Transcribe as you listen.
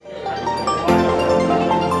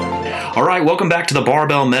All right, welcome back to the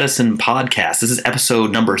Barbell Medicine Podcast. This is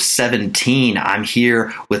episode number 17. I'm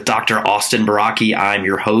here with Dr. Austin Baraki. I'm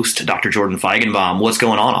your host, Dr. Jordan Feigenbaum. What's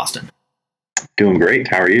going on, Austin? Doing great.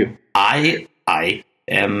 How are you? I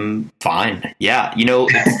am fine. Yeah, you know,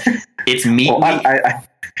 it's meat week.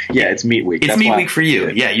 It's meat week. It's meat week for you.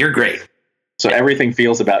 Yeah, you're great. So everything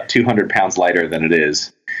feels about 200 pounds lighter than it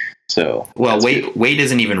is. So weight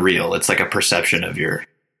isn't even real. It's like a perception of your.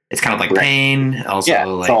 It's kind of like pain,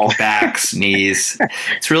 also backs, knees.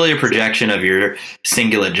 It's really a projection of your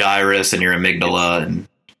cingulate gyrus and your amygdala, and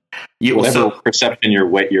whatever perception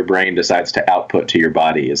your brain decides to output to your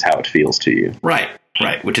body is how it feels to you. Right,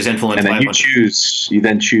 which is influenced. And then you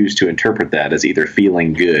then choose to interpret that as either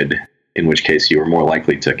feeling good, in which case you are more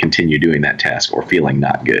likely to continue doing that task, or feeling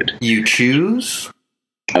not good. You choose.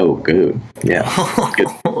 Oh, good. Yeah. Good.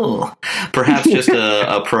 Perhaps just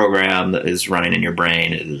a program that is running in your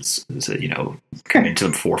brain is coming to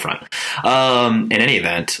the forefront. In any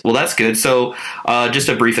event, well, that's good. So just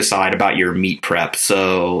a brief aside about your meet prep.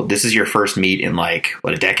 So this is your first meet in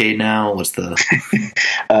a decade now? What's the...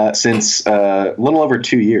 Since a little over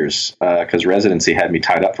 2 years, because residency had me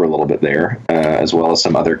tied up for a little bit there, as well as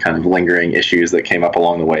some other kind of lingering issues that came up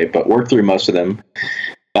along the way, but worked through most of them.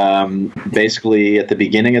 Basically at the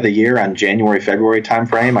beginning of the year, on January-February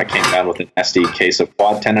timeframe, I came down with an nasty case of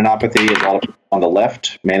quad tendinopathy as well on the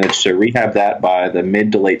left. Managed to rehab that by the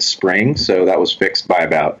mid to late spring, so that was fixed by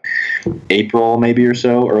about April maybe or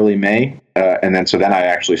so, early May. And then I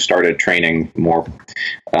actually started training more,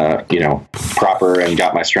 proper, and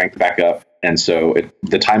got my strength back up. And so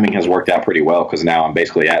the timing has worked out pretty well, because now I'm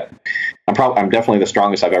basically I'm definitely the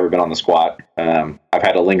strongest I've ever been on the squat. I've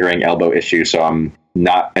had a lingering elbow issue, so I'm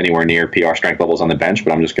not anywhere near PR strength levels on the bench,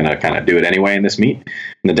 but I'm just going to kind of do it anyway in this meet. And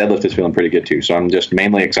the deadlift is feeling pretty good too. So I'm just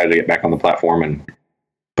mainly excited to get back on the platform and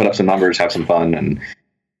put up some numbers, have some fun, and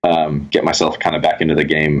get myself kind of back into the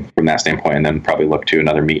game from that standpoint, and then probably look to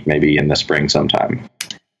another meet maybe in the spring sometime.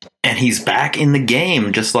 And he's back in the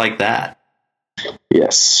game just like that.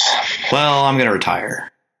 Yes. Well, I'm going to retire.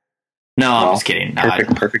 No, I'm just kidding. No,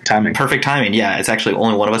 perfect timing. Perfect timing. Yeah, it's actually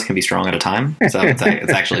only one of us can be strong at a time, so it's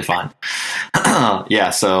actually fun. Yeah.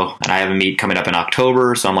 So, and I have a meet coming up in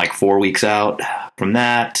October, so I'm like 4 weeks out from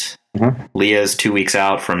that. Mm-hmm. Leah's 2 weeks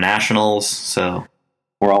out from nationals, so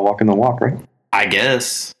we're all walking the walk, right? I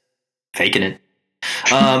guess, faking it.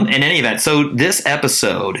 In any event, so this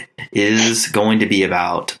episode is going to be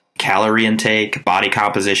about calorie intake, body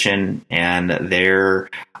composition, and their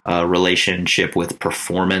relationship with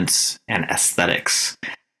performance and aesthetics.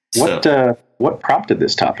 What prompted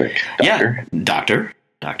this topic, Doctor? Yeah,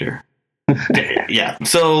 Doctor. Yeah.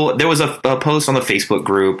 So there was a post on the Facebook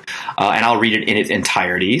group, and I'll read it in its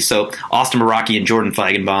entirety. So Austin Baraki and Jordan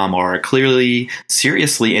Feigenbaum are clearly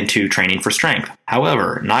seriously into training for strength.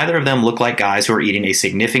 However, neither of them look like guys who are eating a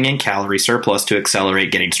significant calorie surplus to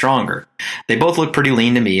accelerate getting stronger. They both look pretty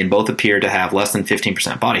lean to me, and both appear to have less than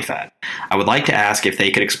 15% body fat. I would like to ask if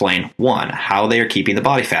they could explain, 1, how they are keeping the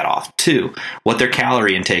body fat off, 2, what their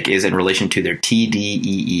calorie intake is in relation to their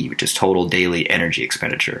TDEE, which is total daily energy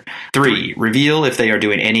expenditure, 3, reveal if they are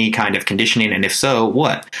doing any kind of conditioning, and if so,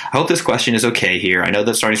 what? I hope this question is okay here. I know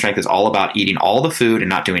that starting strength is all about eating all the food and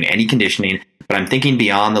not doing any conditioning, but I'm thinking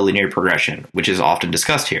beyond the linear progression, which is often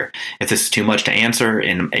discussed here. If this is too much to answer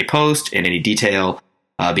in a post in any detail,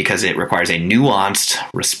 because it requires a nuanced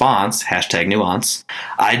response, #nuance,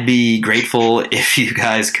 I'd be grateful if you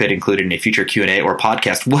guys could include it in a future Q&A or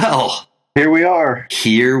podcast. Well, here we are.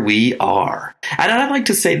 And I'd like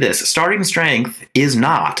to say this. Starting strength is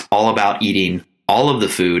not all about eating all of the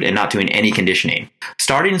food and not doing any conditioning.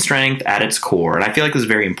 Starting strength at its core, and I feel like this is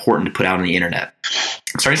very important to put out on the internet.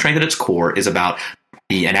 Starting strength at its core is about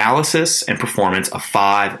the analysis and performance of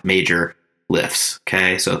 5 major lifts.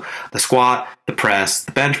 Okay, so the squat, the press,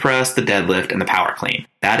 the bench press, the deadlift, and the power clean.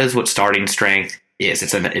 That is what starting strength is.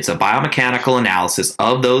 It's a biomechanical analysis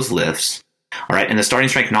of those lifts. All right, and the Starting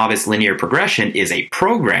Strength Novice Linear Progression is a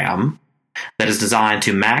program that is designed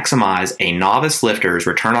to maximize a novice lifter's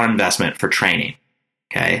return on investment for training.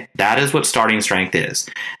 Okay, that is what starting strength is.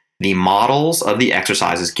 The models of the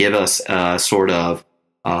exercises give us a sort of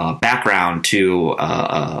background to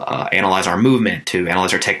analyze our movement, to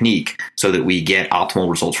analyze our technique, so that we get optimal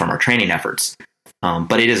results from our training efforts.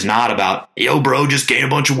 But it is not about, yo, bro, just gain a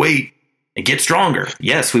bunch of weight and get stronger.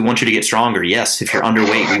 Yes, we want you to get stronger. Yes, if you're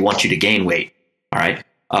underweight, we want you to gain weight. All right.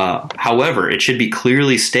 However, it should be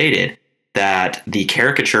clearly stated that the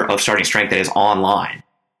caricature of starting strength that is online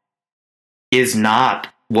is not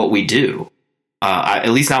what we do. At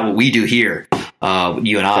least not what we do here,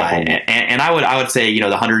 you and I. And I would say, the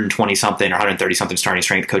 120 something or 130 something starting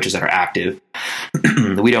strength coaches that are active,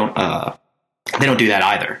 we don't. They don't do that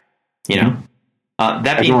either. You know.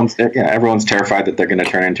 Everyone's terrified that they're going to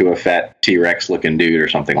turn into a fat T-Rex looking dude or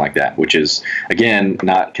something like that, which is, again,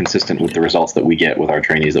 not consistent with the results that we get with our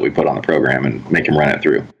trainees that we put on the program and make them run it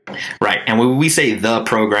through. Right. And when we say the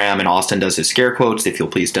program, and Austin does his scare quotes, if you'll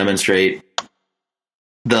please demonstrate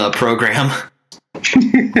the program,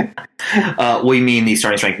 we mean the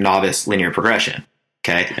Starting Strength Novice Linear Progression.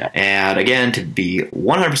 Okay. Yeah. And again, to be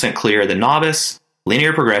 100% clear, the Novice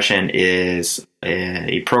Linear Progression is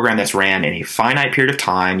a program that's ran in a finite period of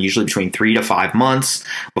time, usually between 3 to 5 months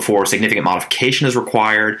before significant modification is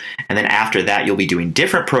required. And then after that, you'll be doing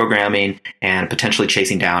different programming and potentially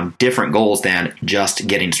chasing down different goals than just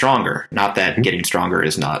getting stronger. Not that getting stronger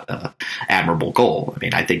is not an admirable goal. I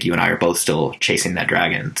mean, I think you and I are both still chasing that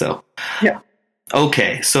dragon. So, yeah.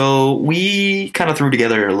 Okay, so we kind of threw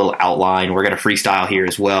together a little outline. We're going to freestyle here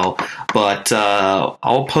as well, but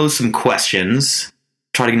I'll pose some questions,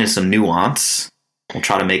 try to get into some nuance. We'll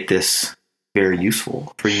try to make this very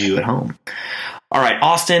useful for you at home. All right,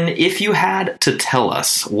 Austin, if you had to tell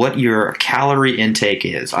us what your calorie intake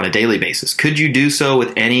is on a daily basis, could you do so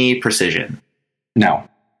with any precision? No.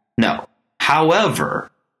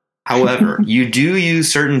 However, you do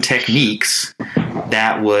use certain techniques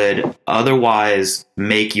that would otherwise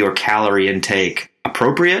make your calorie intake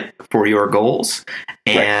appropriate for your goals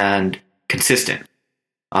and consistent.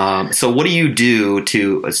 So what do you do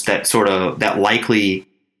to that likely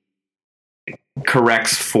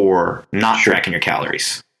corrects for not tracking your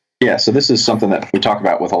calories? Yeah, so this is something that we talk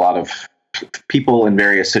about with a lot of people in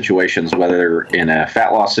various situations, whether in a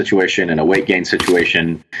fat loss situation, in a weight gain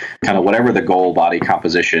situation, kind of whatever the goal body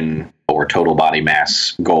composition or total body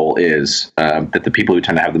mass goal is, that the people who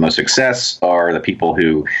tend to have the most success are the people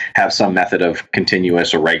who have some method of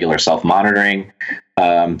continuous or regular self-monitoring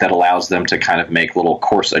that allows them to kind of make little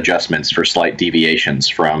course adjustments for slight deviations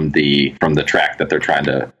from the track that they're trying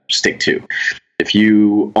to stick to. If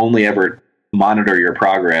you only ever monitor your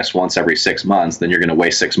progress once every 6 months, then you're going to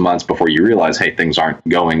waste 6 months before you realize, hey, things aren't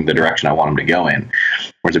going the direction I want them to go in.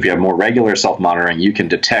 Whereas if you have more regular self-monitoring, you can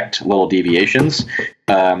detect little deviations,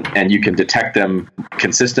 and you can detect them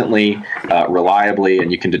consistently, reliably,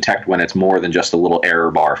 and you can detect when it's more than just a little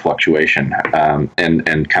error bar fluctuation,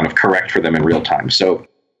 and kind of correct for them in real time. So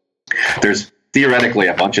there's theoretically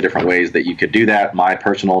a bunch of different ways that you could do that. My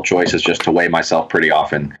personal choice is just to weigh myself pretty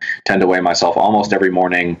often. Tend to weigh myself almost every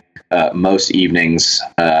morning, most evenings,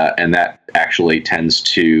 and that actually tends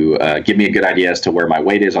to give me a good idea as to where my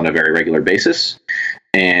weight is on a very regular basis.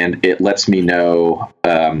 And it lets me know,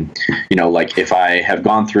 like if I have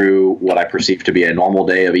gone through what I perceive to be a normal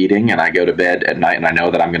day of eating and I go to bed at night and I know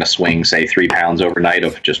that I'm going to swing, say, 3 pounds overnight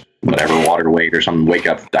of just whatever water weight or something,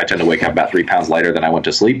 I tend to wake up about 3 pounds lighter than I went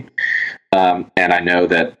to sleep. And I know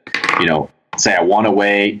that, say I want to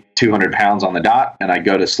weigh 200 pounds on the dot and I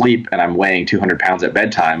go to sleep and I'm weighing 200 pounds at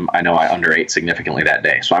bedtime, I know I underate significantly that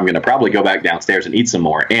day. So I'm going to probably go back downstairs and eat some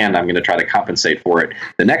more, and I'm going to try to compensate for it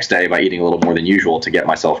the next day by eating a little more than usual to get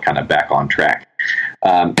myself kind of back on track.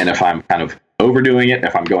 And if I'm kind of overdoing it,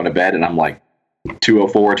 if I'm going to bed and I'm like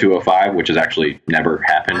 204, 205, which has actually never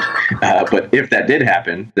happened. But if that did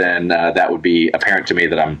happen, then that would be apparent to me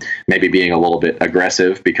that I'm maybe being a little bit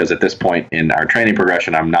aggressive, because at this point in our training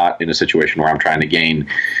progression, I'm not in a situation where I'm trying to gain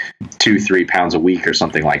 2-3 pounds a week or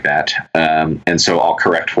something like that. And so I'll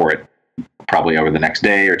correct for it probably over the next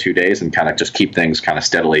day or 2 days and kind of just keep things kind of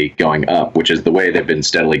steadily going up, which is the way they've been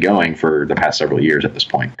steadily going for the past several years at this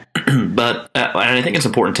point. But and I think it's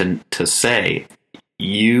important to say,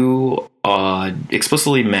 you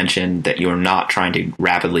explicitly mentioned that you're not trying to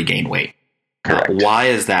rapidly gain weight. Correct. Why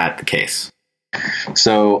is that the case?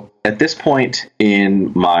 So at this point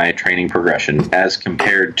in my training progression, as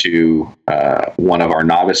compared to one of our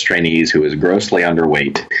novice trainees who is grossly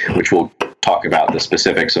underweight, which we'll talk about the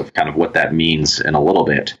specifics of kind of what that means in a little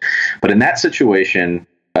bit. But in that situation,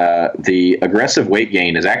 the aggressive weight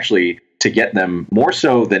gain is actually to get them, more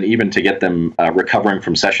so than even to get them recovering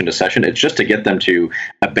from session to session. It's just to get them to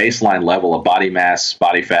a baseline level of body mass,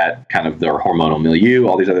 body fat, kind of their hormonal milieu,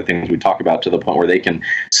 all these other things we talk about, to the point where they can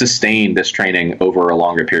sustain this training over a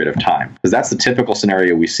longer period of time. Because that's the typical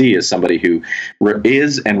scenario we see, is somebody who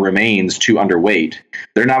is and remains too underweight.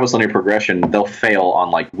 Their novice linear progression, they'll fail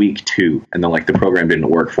on like week 2, and they're like, the program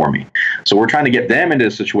didn't work for me. So we're trying to get them into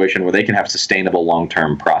a situation where they can have sustainable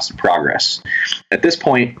long-term progress. At this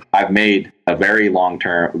point, I've made a very a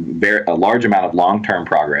large amount of long-term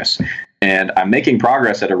progress, and I'm making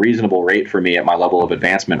progress at a reasonable rate for me at my level of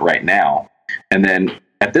advancement right now. And then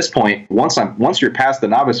at this point, once you're past the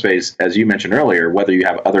novice phase, as you mentioned earlier, whether you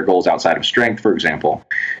have other goals outside of strength, for example,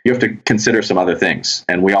 you have to consider some other things.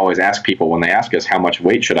 And we always ask people when they ask us, how much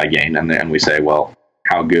weight should I gain? And we say, well,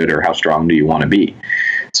 how good or how strong do you want to be?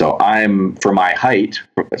 So for my height,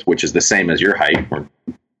 which is the same as your height, or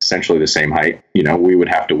essentially the same height, we would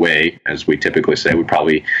have to weigh, as we typically say, we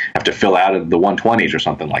probably have to fill out of the 120s or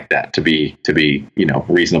something like that to be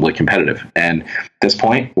reasonably competitive. And at this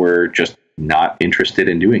point, we're just not interested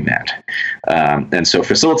in doing that. And so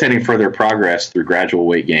facilitating further progress through gradual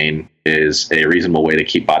weight gain is a reasonable way to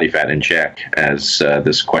keep body fat in check, as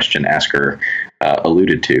this question asker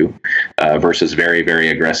alluded to, versus very, very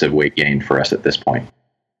aggressive weight gain for us at this point.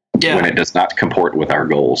 Yeah. When it does not comport with our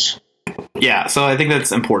goals. Yeah, so I think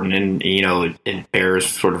that's important, and it bears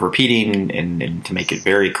sort of repeating and to make it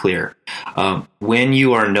very clear. When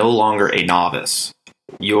you are no longer a novice,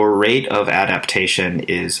 your rate of adaptation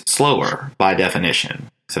is slower by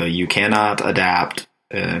definition. So you cannot adapt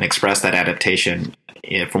and express that adaptation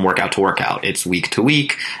from workout to workout. It's week to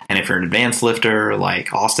week, and if you're an advanced lifter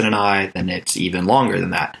like Austin and I, then it's even longer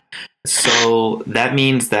than that. So that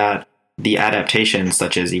means that the adaptations,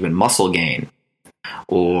 such as even muscle gain,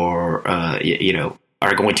 or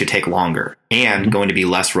are going to take longer and going to be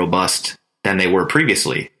less robust than they were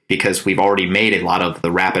previously, because we've already made a lot of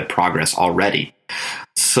the rapid progress already.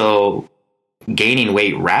 So gaining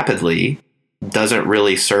weight rapidly doesn't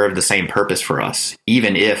really serve the same purpose for us,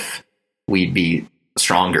 even if we'd be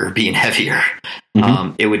stronger being heavier.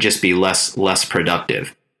 It would just be less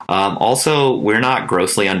productive. Also, we're not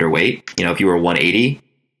grossly underweight. If you were 180,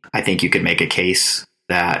 I think you could make a case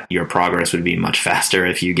that your progress would be much faster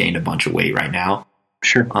if you gained a bunch of weight right now.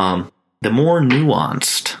 Sure. The more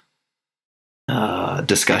nuanced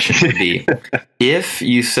discussion would be if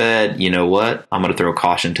you said, you know what, I'm going to throw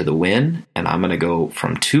caution to the wind, and I'm going to go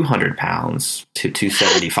from 200 pounds to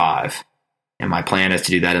 275, and my plan is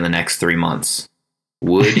to do that in the next 3 months.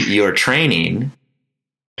 Would your training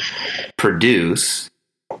produce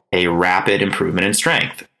a rapid improvement in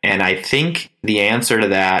strength? And I think the answer to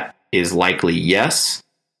that is likely yes,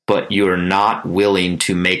 but you're not willing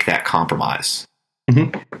to make that compromise.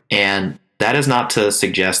 And that is not to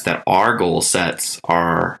suggest that our goal sets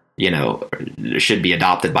are, should be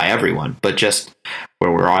adopted by everyone, but just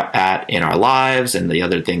where we're at in our lives and the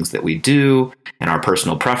other things that we do and our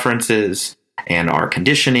personal preferences and our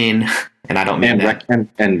conditioning. And I don't mean that.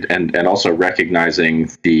 And also recognizing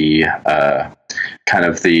the kind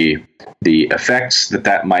of the effects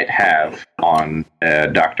that might have on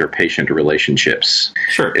doctor-patient relationships.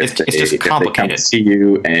 Sure, it's just complicated. If they come to see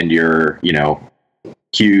you and you're,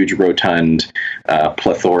 huge, rotund,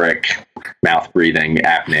 plethoric, mouth-breathing,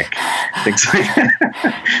 apneic, things like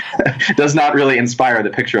that, does not really inspire the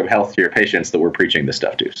picture of health to your patients that we're preaching this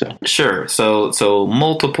stuff to. So sure, so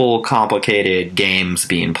multiple complicated games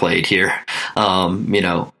being played here.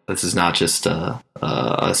 This is not just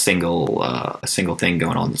a single thing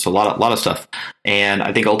going on. So a lot of stuff, and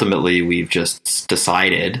I think ultimately we've just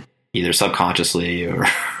decided, either subconsciously or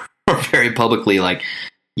very publicly, like,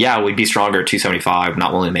 yeah, we'd be stronger at 275,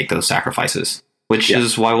 not willing to make those sacrifices, which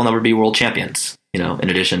is why we'll never be world champions, in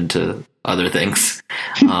addition to other things.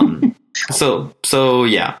 So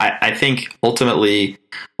yeah, I think ultimately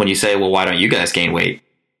when you say, well, why don't you guys gain weight?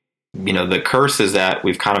 The curse is that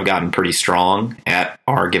we've kind of gotten pretty strong at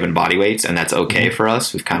our given body weights, and that's okay for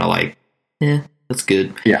us. We've kind of like, that's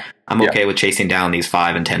good. Yeah. I'm okay with chasing down these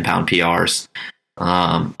 5 and 10 pound PRs.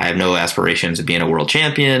 I have no aspirations of being a world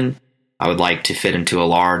champion. I would like to fit into a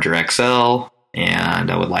large or XL,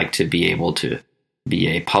 and I would like to be able to be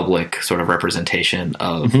a public sort of representation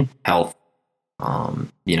of health,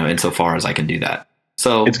 insofar as I can do that.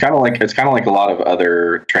 So it's kind of like a lot of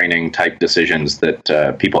other training type decisions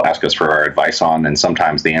that people ask us for our advice on, and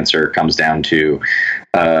sometimes the answer comes down to,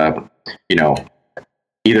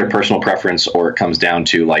 either personal preference, or it comes down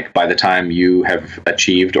to, like, by the time you have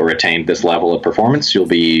achieved or attained this level of performance, you'll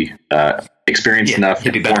be experienced enough,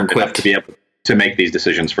 be better equipped to be able to make these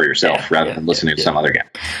decisions for yourself, rather than listening to some other guy.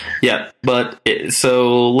 Yeah, but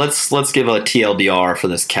so let's give a TLDR for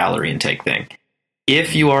this calorie intake thing.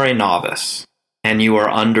 If you are a novice and you are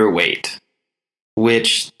underweight,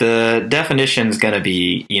 which the definition is going to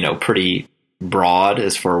be, pretty broad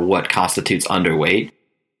as for what constitutes underweight.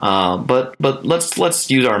 But let's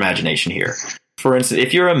use our imagination here. For instance,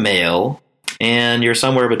 if you're a male and you're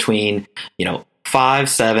somewhere between,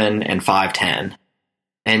 5'7" and 5'10",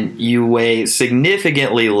 and you weigh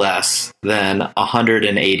significantly less than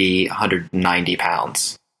 180, 190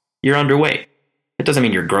 pounds, you're underweight. It doesn't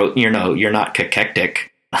mean you're not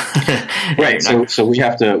cachectic. Right. So we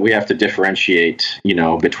have to differentiate,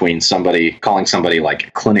 between calling somebody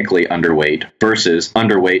like clinically underweight versus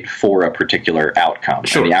underweight for a particular outcome.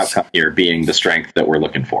 Sure. And the outcome here being the strength that we're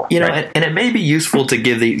looking for. Right? And it may be useful to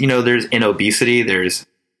give there's in obesity, there's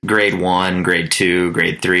grade 1, grade 2,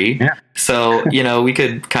 grade 3. Yeah. So, we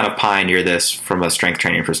could kind of pioneer this from a strength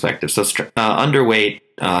training perspective. So underweight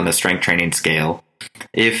on the strength training scale,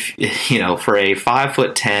 if, for a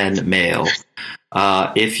 5'10" male,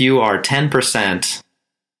 if you are 10%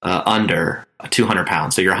 under 200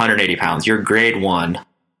 pounds, so you're 180 pounds, you're grade 1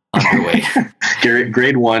 underweight.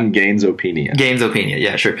 Grade 1 Gainesopenia. Gainesopenia,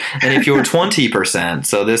 yeah, sure. And if you're 20%,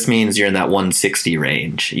 so this means you're in that 160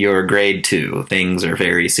 range, you're grade 2. Things are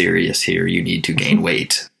very serious here. You need to gain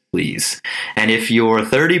weight, please. And if you're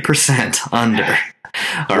 30% under,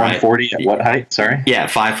 all 140 right, at what height? Sorry? Yeah,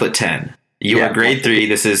 5'10". You are grade 3.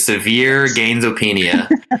 This is severe Gainesopenia.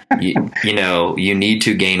 You need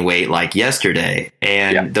to gain weight like yesterday.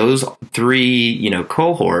 And those 3,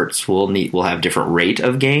 cohorts will have different rate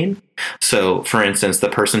of gain. So, for instance, the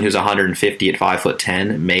person who's 150 at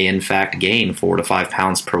 5'10" may in fact gain 4 to 5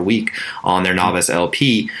 pounds per week on their novice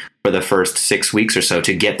LP for the first 6 weeks or so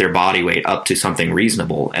to get their body weight up to something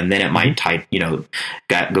reasonable. And then it might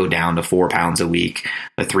go down to 4 pounds a week,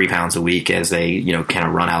 or 3 pounds a week as they, kind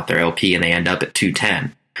of run out their LP and they end up at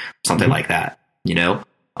 210, something like that,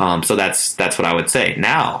 So that's what I would say.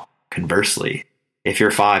 Now, conversely, if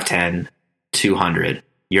you're 5'10", 200,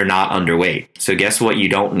 you're not underweight. So guess what you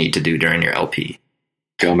don't need to do during your LP?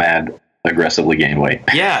 Go mad. Aggressively gain weight.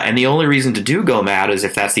 Yeah, and the only reason to do go mad is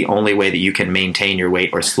if that's the only way that you can maintain your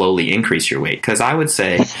weight or slowly increase your weight. Because I would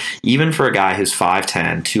say, even for a guy who's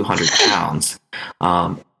 5'10", 200 pounds,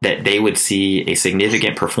 that they would see a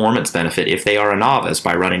significant performance benefit if they are a novice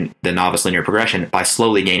by running the novice linear progression by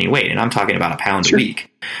slowly gaining weight. And I'm talking about a pound a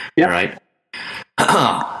week. Yeah. Right?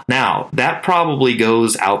 Now, that probably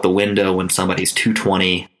goes out the window when somebody's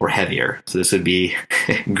 220 or heavier. So this would be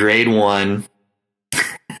grade 1.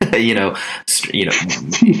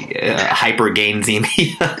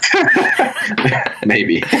 Hypergainemia.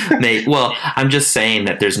 Maybe. Well, I'm just saying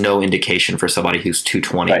that there's no indication for somebody who's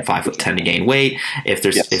 220 and 5'10" to gain weight.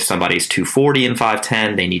 If somebody's 240 and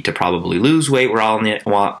 5'10", they need to probably lose weight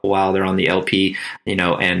while they're on the LP.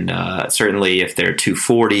 And certainly if they're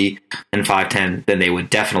 240 and 5'10", then they would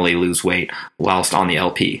definitely lose weight whilst on the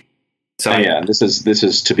LP. So this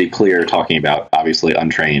is to be clear, talking about obviously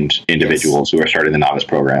untrained individuals who are starting the novice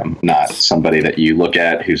program, not somebody that you look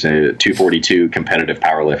at who's a 242 competitive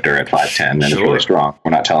powerlifter at 5'10" and is really strong.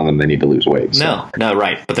 We're not telling them they need to lose weight. So. No,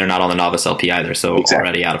 right. But they're not on the novice LP either, so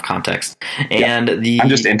already out of context. And I'm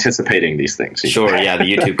just anticipating these things. Sure, yeah, the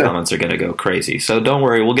YouTube comments are going to go crazy. So don't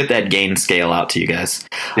worry, we'll get that gain scale out to you guys.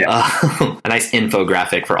 Yeah. A nice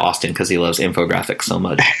infographic for Austin because he loves infographics so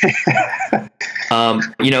much.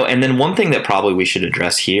 And then one thing that probably we should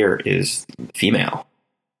address here is female.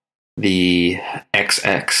 The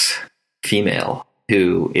XX female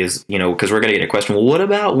who is, because we're going to get a question, well, what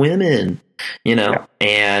about women?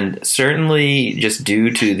 And certainly just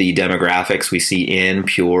due to the demographics we see in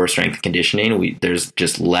pure strength and conditioning, there's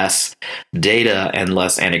just less data and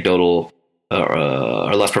less anecdotal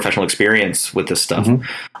or less professional experience with this stuff.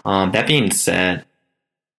 That being said,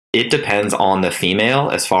 it depends on the female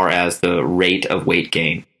as far as the rate of weight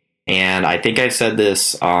gain. And I think I said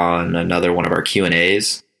this on another one of our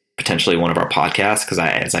Q&As, potentially one of our podcasts, because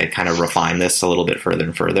as I kind of refine this a little bit further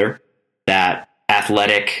and further, that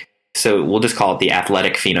athletic, so we'll just call it the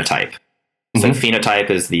athletic phenotype. So phenotype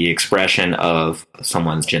is the expression of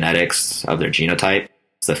someone's genetics, of their genotype.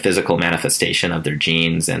 It's the physical manifestation of their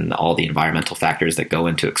genes and all the environmental factors that go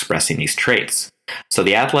into expressing these traits. So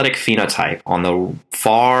the athletic phenotype on the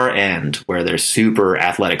far end, where they're super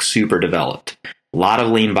athletic, super developed, a lot of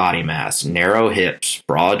lean body mass, narrow hips,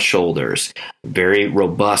 broad shoulders, very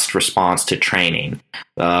robust response to training,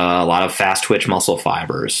 a lot of fast twitch muscle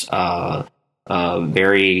fibers,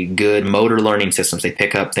 very good motor learning systems. They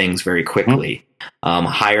pick up things very quickly.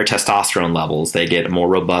 Higher testosterone levels. They get a more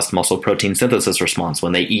robust muscle protein synthesis response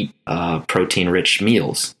when they eat protein-rich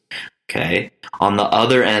meals. Okay. On the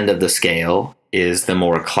other end of the scale is the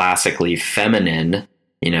more classically feminine,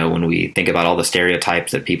 when we think about all the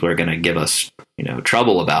stereotypes that people are going to give us,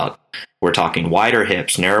 trouble about, we're talking wider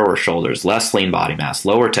hips, narrower shoulders, less lean body mass,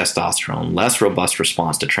 lower testosterone, less robust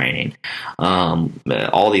response to training,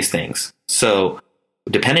 all these things. So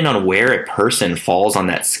depending on where a person falls on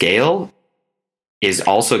that scale is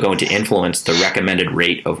also going to influence the recommended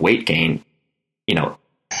rate of weight gain,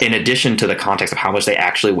 in addition to the context of how much they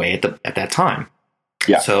actually weigh at that time.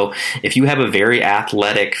 Yeah. So if you have a very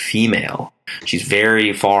athletic female, she's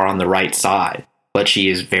very far on the right side, but she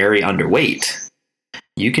is very underweight,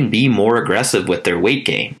 you can be more aggressive with their weight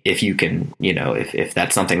gain if you can, if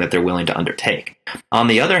that's something that they're willing to undertake. On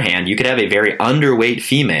the other hand, you could have a very underweight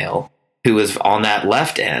female who is on that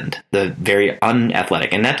left end, the very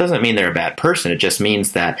unathletic. And that doesn't mean they're a bad person. It just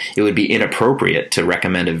means that it would be inappropriate to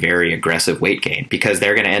recommend a very aggressive weight gain because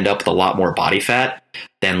they're going to end up with a lot more body fat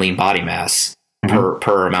than lean body mass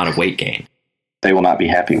per amount of weight gain. They will not be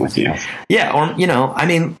happy with you. Yeah. Or,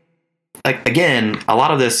 like, again, a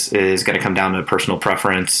lot of this is going to come down to personal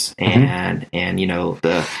preference and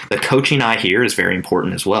the coaching eye here is very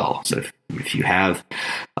important as well. So if you have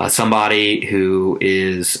somebody who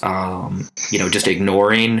is, just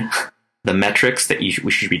ignoring the metrics that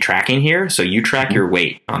we should be tracking here. So you track your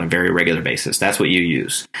weight on a very regular basis. That's what you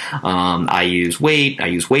use. I use weight. I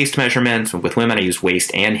use waist measurements. With women, I use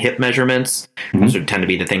waist and hip measurements. Those tend to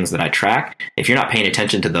be the things that I track. If you're not paying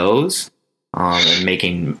attention to those, and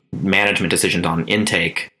making management decisions on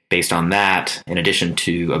intake based on that, in addition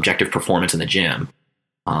to objective performance in the gym,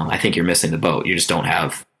 I think you're missing the boat. You don't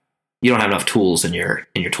have enough tools in your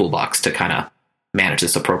toolbox to kind of manage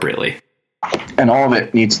this appropriately. And all of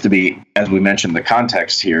it needs to be, as we mentioned, the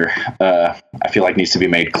context here. I feel like needs to be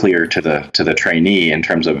made clear to the trainee in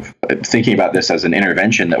terms of thinking about this as an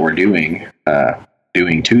intervention that we're doing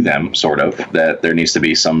to them, sort of, that there needs to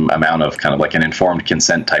be some amount of kind of like an informed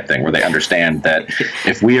consent type thing where they understand that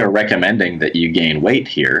if we are recommending that you gain weight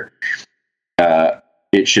here,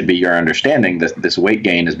 it should be your understanding that this weight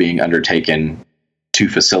gain is being undertaken to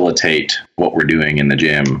facilitate what we're doing in the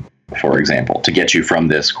gym, for example, to get you from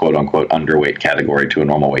this quote unquote underweight category to a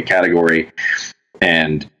normal weight category.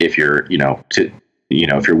 And if you're,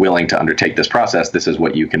 if you're willing to undertake this process, this is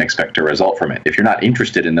what you can expect to result from it. If you're not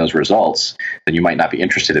interested in those results, then you might not be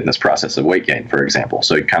interested in this process of weight gain, for example.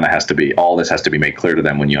 So it kind of all this has to be made clear to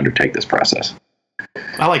them when you undertake this process.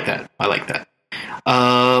 I like that.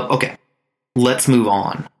 Okay, let's move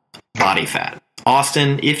on. Body fat.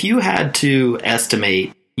 Austin, if you had to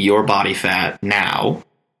estimate your body fat now,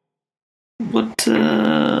 what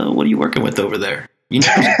are you working with over there? You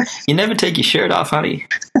never take your shirt off, honey.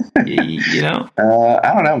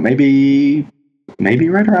 I don't know. Maybe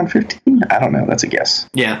right around 15. I don't know. That's a guess.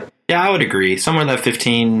 Yeah, I would agree. Somewhere in that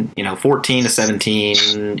 15, 14 to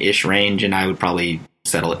 17-ish range, and I would probably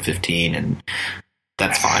settle at 15, and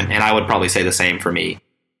that's fine. And I would probably say the same for me.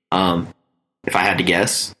 If I had to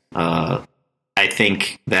guess, I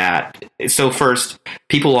think that. So first,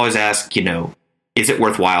 people always ask, is it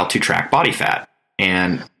worthwhile to track body fat?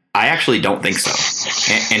 And I actually don't think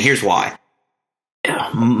so. And here's why.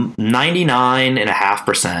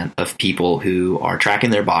 99.5% of people who are tracking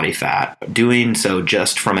their body fat are doing so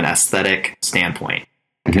just from an aesthetic standpoint.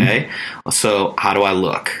 Okay. So how do I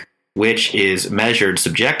look? Which is measured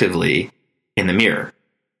subjectively in the mirror.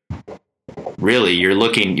 Really,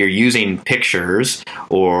 you're using pictures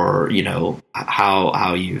or,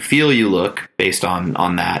 how you feel you look based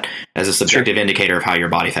on that as a subjective indicator of how your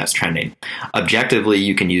body fat's trending. Objectively,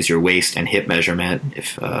 you can use your waist and hip measurement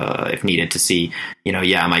if needed to see,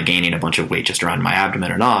 am I gaining a bunch of weight just around my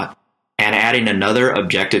abdomen or not? And adding another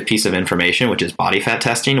objective piece of information, which is body fat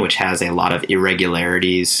testing, which has a lot of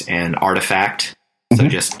irregularities and artifact. So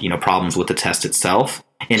just, problems with the test itself.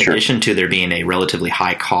 In addition to there being a relatively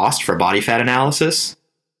high cost for body fat analysis,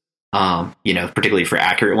 particularly for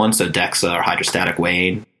accurate ones, so DEXA or hydrostatic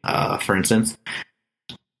weighing, for instance,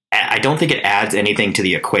 I don't think it adds anything to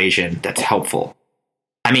the equation that's helpful.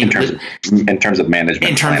 I mean, in terms of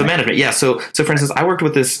management. Yeah. So for instance, I worked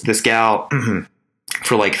with this gal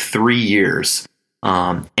for like 3 years.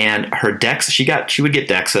 And her DEXA, she would get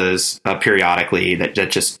DEXAs periodically that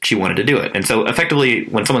just she wanted to do it. And so effectively,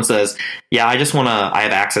 when someone says, "Yeah, I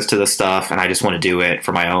have access to this stuff, and I just want to do it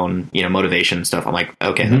for my own, motivation and stuff," I'm like,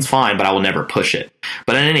 "Okay, that's fine, but I will never push it."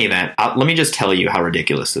 But in any event, let me just tell you how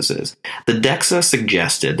ridiculous this is. The DEXA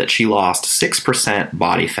suggested that she lost 6%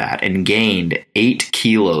 body fat and gained 8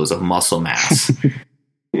 kilos of muscle mass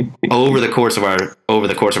over the course of our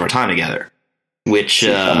time together, which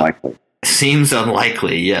seems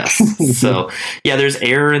unlikely, yes. So, yeah, there's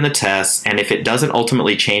error in the test, and if it doesn't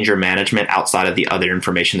ultimately change your management outside of the other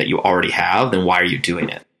information that you already have, then why are you doing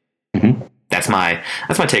it? That's my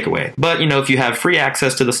takeaway. But, if you have free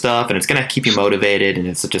access to the stuff and it's going to keep you motivated and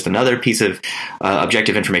it's just another piece of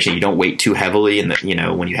objective information, you don't weight too heavily in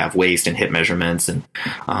the, when you have waist and hip measurements and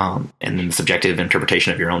then the subjective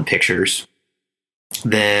interpretation of your own pictures,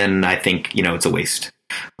 then I think, it's a waste,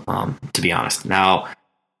 to be honest. Now,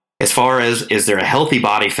 as far as is there a healthy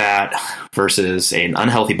body fat versus an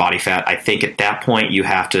unhealthy body fat, I think at that point you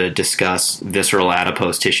have to discuss visceral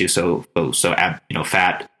adipose tissue, so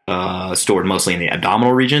fat stored mostly in the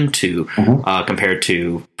abdominal region to compared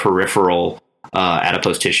to peripheral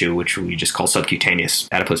adipose tissue, which we just call subcutaneous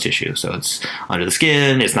adipose tissue. So it's under the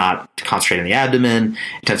skin. It's not concentrated in the abdomen.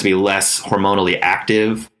 It tends to be less hormonally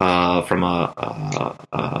active from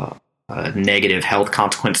a negative health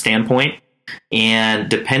consequence standpoint. And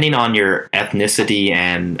depending on your ethnicity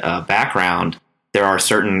and background, there are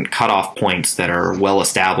certain cutoff points that are well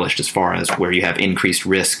established as far as where you have increased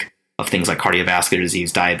risk of things like cardiovascular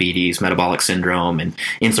disease, diabetes, metabolic syndrome, and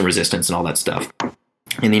insulin resistance and all that stuff.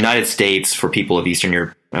 In the United States, for people of Eastern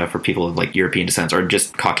Europe, for people of like European descent, or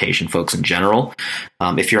just Caucasian folks in general,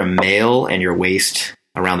 if you're a male and your waist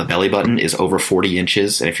around the belly button is over 40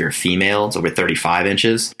 inches, and if you're a female, it's over 35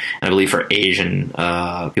 inches. And I believe for Asian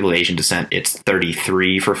people of Asian descent, it's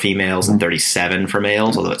 33 for females and 37 for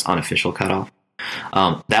males, although it's unofficial cutoff.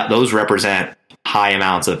 Those represent high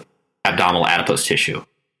amounts of abdominal adipose tissue,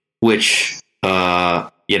 which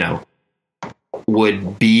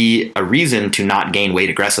would be a reason to not gain weight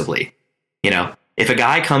aggressively. If a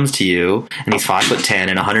guy comes to you and he's 5'10"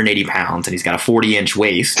 and 180 pounds and he's got a 40-inch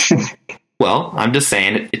waist, well, I'm just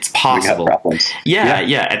saying it's possible.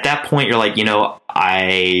 Yeah. At that point, you're like,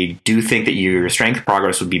 I do think that your strength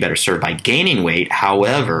progress would be better served by gaining weight.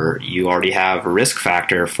 However, you already have a risk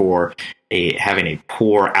factor for having a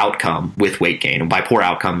poor outcome with weight gain. And by poor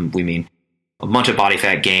outcome, we mean a bunch of body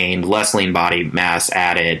fat gained, less lean body mass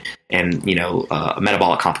added, and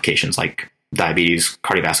metabolic complications like diabetes,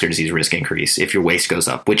 cardiovascular disease risk increase if your waist goes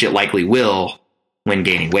up, which it likely will when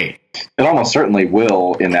gaining weight. It almost certainly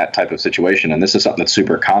will in that type of situation. And this is something that's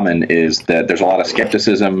super common, is that there's a lot of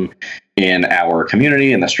skepticism in our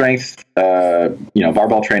community, in the strength,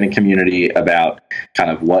 barbell training community, about kind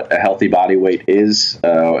of what a healthy body weight is,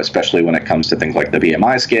 especially when it comes to things like the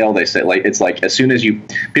BMI scale. They say as soon as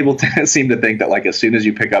people seem to think that as soon as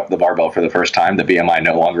you pick up the barbell for the first time, the BMI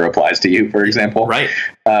no longer applies to you, for example. Right.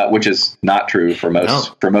 Which is not true for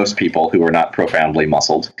most people who are not profoundly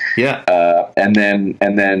muscled. Yeah. And then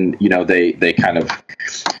they kind of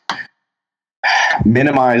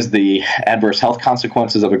minimize the adverse health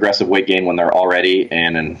consequences of aggressive weight gain when they're already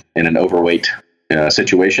in an overweight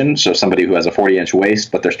situation. So somebody who has a 40-inch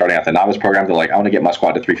waist, but they're starting out the novice program, they're like, I want to get my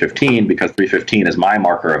squat to 315 because 315 is my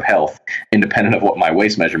marker of health, independent of what my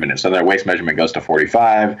waist measurement is. So their waist measurement goes to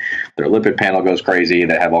 45, their lipid panel goes crazy,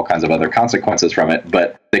 they have all kinds of other consequences from it,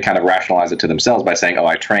 but they kind of rationalize it to themselves by saying,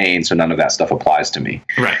 I train, so none of that stuff applies to me.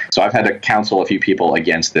 Right. So I've had to counsel a few people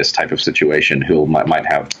against this type of situation who might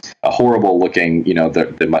have a horrible looking,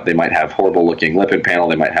 they might have horrible looking lipid panel,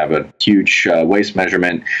 they might have a huge waist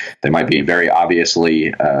measurement, they might be very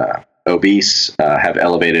obviously obese, have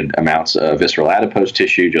elevated amounts of visceral adipose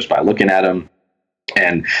tissue just by looking at them.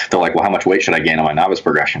 And they're like, well, how much weight should I gain on my novice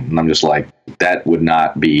progression? And I'm just like, that would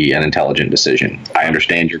not be an intelligent decision. I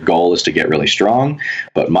understand your goal is to get really strong,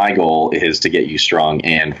 but my goal is to get you strong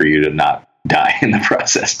and for you to not die in the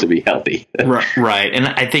process, to be healthy. Right. And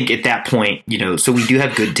I think at that point, so we do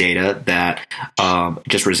have good data that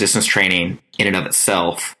just resistance training in and of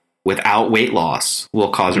itself without weight loss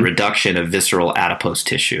will cause a reduction of visceral adipose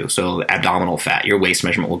tissue. So abdominal fat, your waist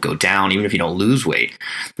measurement will go down even if you don't lose weight.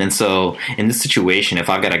 And so in this situation, if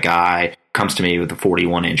I've got a guy comes to me with a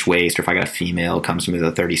 41-inch waist, or if I got a female comes to me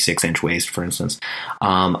with a 36-inch waist, for instance,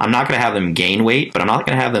 I'm not going to have them gain weight, but I'm not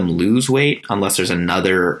going to have them lose weight unless there's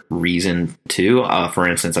another reason to. For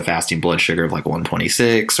instance, a fasting blood sugar of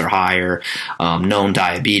 126 or higher, known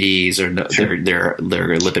diabetes, or their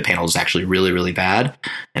lipid panel is actually really, really bad.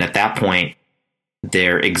 And at that point,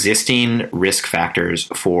 their existing risk factors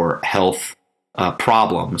for health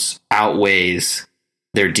problems outweighs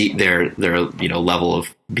their level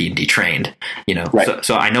of being detrained, Right.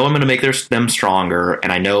 So I know I'm going to make them stronger,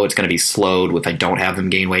 and I know it's going to be slowed if I don't have them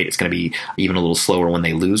gain weight. It's going to be even a little slower when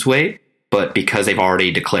they lose weight. But because they've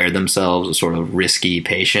already declared themselves a sort of risky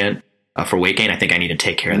patient for weight gain, I think I need to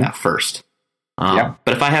take care of that first. But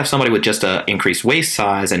if I have somebody with just a increased waist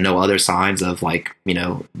size and no other signs of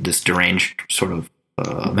this deranged sort of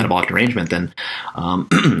metabolic derangement, then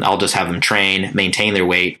I'll just have them train, maintain their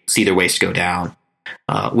weight, see their waist go down.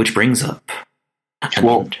 Which brings up.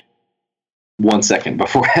 Well, 1 second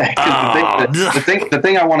before the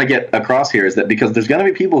thing I want to get across here is that because there's going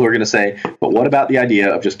to be people who are going to say, but what about the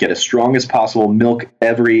idea of just get as strong as possible, milk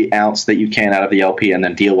every ounce that you can out of the LP, and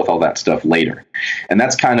then deal with all that stuff later? And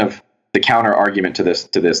that's kind of the counter argument to this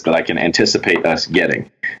that I can anticipate us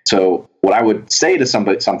getting. So what I would say to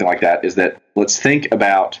something like that is that let's think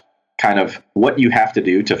about kind of what you have to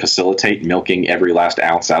do to facilitate milking every last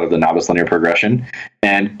ounce out of the novice linear progression.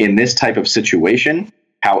 And in this type of situation,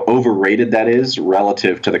 how overrated that is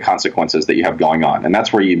relative to the consequences that you have going on. And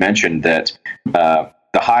that's where you mentioned that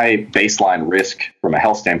the high baseline risk from a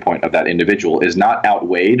health standpoint of that individual is not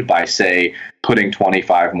outweighed by, say, putting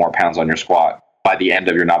 25 more pounds on your squat by the end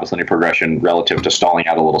of your novice linear progression relative to stalling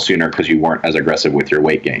out a little sooner because you weren't as aggressive with your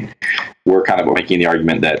weight gain. We're kind of making the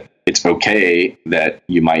argument that it's okay that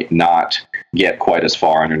you might not get quite as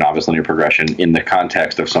far on your novice linear progression in the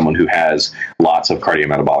context of someone who has lots of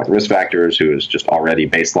cardiometabolic risk factors, who is just already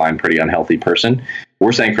baseline pretty unhealthy person.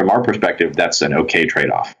 We're saying from our perspective, that's an okay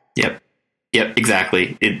trade-off. Yep,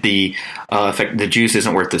 exactly. The juice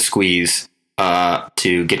isn't worth the squeeze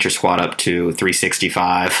to get your squat up to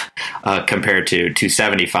 365 compared to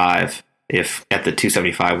 275. If at the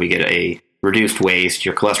 275 we get a reduced waist,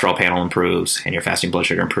 your cholesterol panel improves and your fasting blood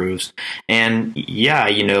sugar improves. And yeah,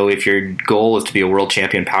 if your goal is to be a world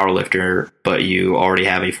champion powerlifter, but you already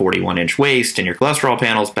have a 41-inch waist and your cholesterol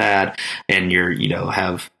panel's bad and you're,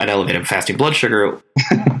 have an elevated fasting blood sugar,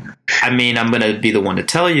 I mean, I'm going to be the one to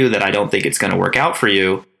tell you that I don't think it's going to work out for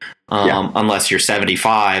you unless you're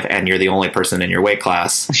 75 and you're the only person in your weight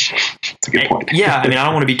class. That's a good point. Yeah, I mean, I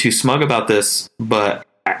don't want to be too smug about this, but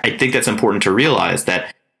I think that's important to realize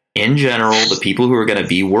that in general, the people who are going to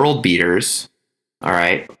be world beaters, all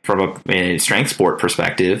right, from a strength sport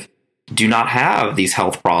perspective, do not have these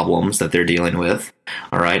health problems that they're dealing with,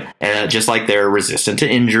 all right? And just like they're resistant to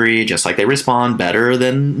injury, just like they respond better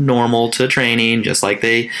than normal to training, just like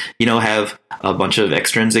they, have a bunch of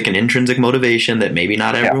extrinsic and intrinsic motivation that maybe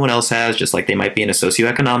not everyone else has, just like they might be in a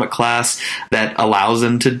socioeconomic class that allows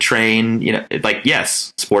them to train,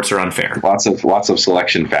 yes, sports are unfair. Lots of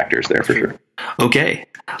selection factors there for sure. Okay,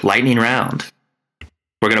 lightning round.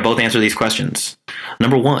 We're going to both answer these questions.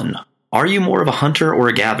 Number 1, are you more of a hunter or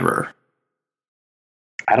a gatherer?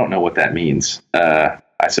 I don't know what that means.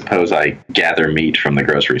 I suppose I gather meat from the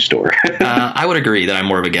grocery store. I would agree that I'm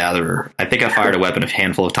more of a gatherer. I think I fired a weapon a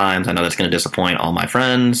handful of times. I know that's going to disappoint all my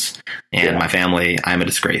friends and my family. I'm a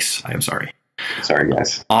disgrace. I am sorry. Sorry,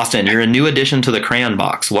 guys. Austin, you're a new addition to the crayon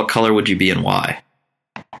box. What color would you be and why?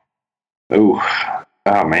 Oh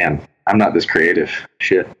man. I'm not this creative.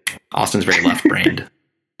 Shit. Austin's very left-brained.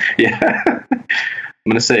 Yeah. I'm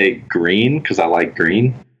going to say green because I like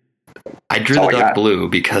green. I drew the duck blue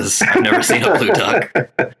because I've never seen a blue duck.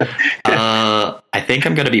 I think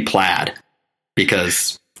I'm going to be plaid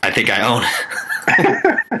because I think I own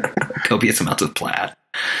copious amounts of plaid.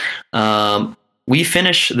 We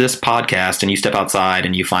finish this podcast and you step outside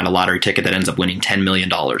and you find a lottery ticket that ends up winning $10 million.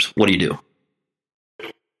 What do you do?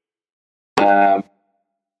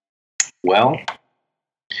 Well,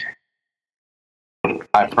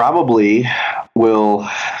 I probably will.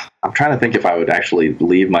 I'm trying to think if I would actually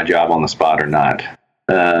leave my job on the spot or not.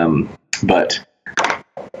 But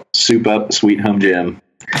soup up Sweet Home Gym,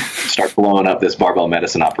 start blowing up this barbell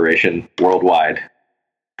medicine operation worldwide.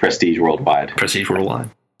 Prestige worldwide.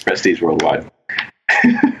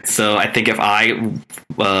 So I think if I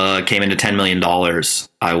came into $10 million,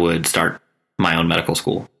 I would start my own medical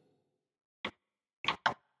school.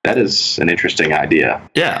 That is an interesting idea.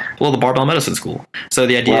 Yeah. Well, the barbell medicine school. So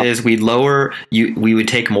the idea is we would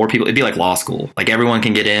take more people. It'd be like law school. Like everyone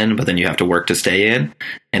can get in, but then you have to work to stay in.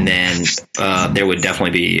 And then there would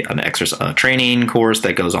definitely be an extra training course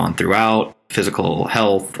that goes on throughout. Physical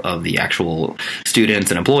health of the actual students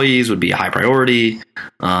and employees would be a high priority.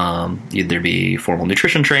 There'd be formal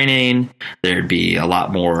nutrition training. There'd be a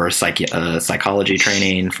lot more psychology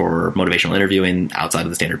training for motivational interviewing outside of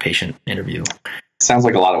the standard patient interview. Sounds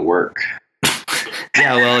like a lot of work.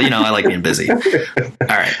 Yeah, well, I like being busy. All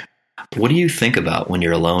right. What do you think about when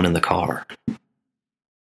you're alone in the car?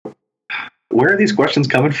 Where are these questions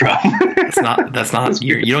coming from? That's not,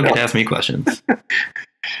 you don't get to ask me questions.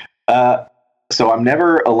 So I'm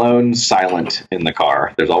never alone silent in the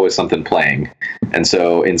car. There's always something playing. And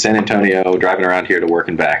so in San Antonio, driving around here to work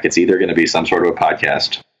and back, it's either going to be some sort of a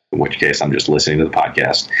podcast, in which case I'm just listening to the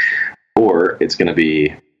podcast, or it's going to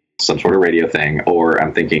be some sort of radio thing, or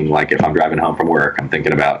I'm thinking, like, if I'm driving home from work, I'm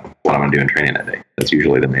thinking about what I'm going to do in training that day. That's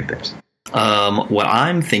usually the main things. What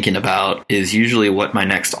I'm thinking about is usually what my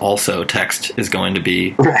next also text is going to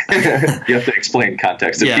be. You have to explain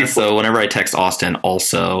context. Yeah, so whenever I text Austin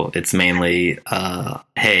also, it's mainly,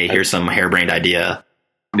 hey, here's some harebrained idea.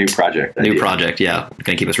 New project, yeah. Going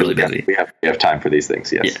to keep us really busy. We have time for these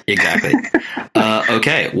things, yes. Yeah, exactly.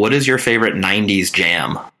 Okay, what is your favorite 90s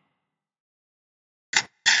jam?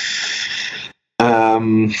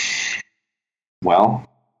 Well,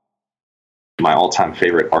 my all-time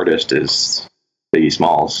favorite artist is Biggie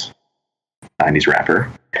Smalls, 90s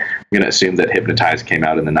rapper. I'm going to assume that Hypnotize came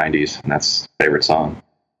out in the 90s, and that's favorite song.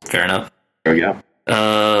 Fair enough. There we go.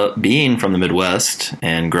 Being from the Midwest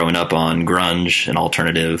and growing up on grunge and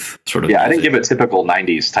alternative sort of Yeah, I didn't music. give a typical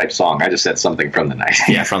 90s type song. I just said something from the 90s.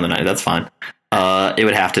 Yeah, from the night. That's fine. It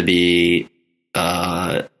would have to be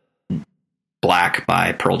Black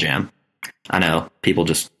by Pearl Jam. I know people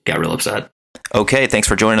just got real upset. Okay, thanks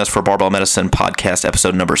for joining us for Barbell Medicine Podcast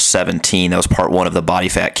episode number 17. That was part 1 of the body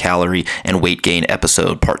fat, calorie, and weight gain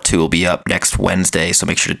episode. Part 2 will be up next Wednesday, so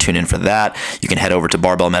make sure to tune in for that. You can head over to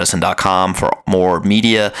barbellmedicine.com for more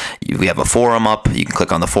media. We have a forum up. You can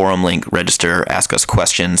click on the forum link, register, ask us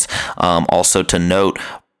questions. Also to note,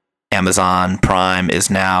 Amazon Prime is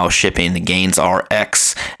now shipping the Gains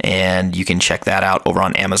RX, and you can check that out over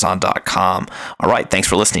on Amazon.com. All right, thanks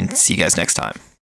for listening. See you guys next time.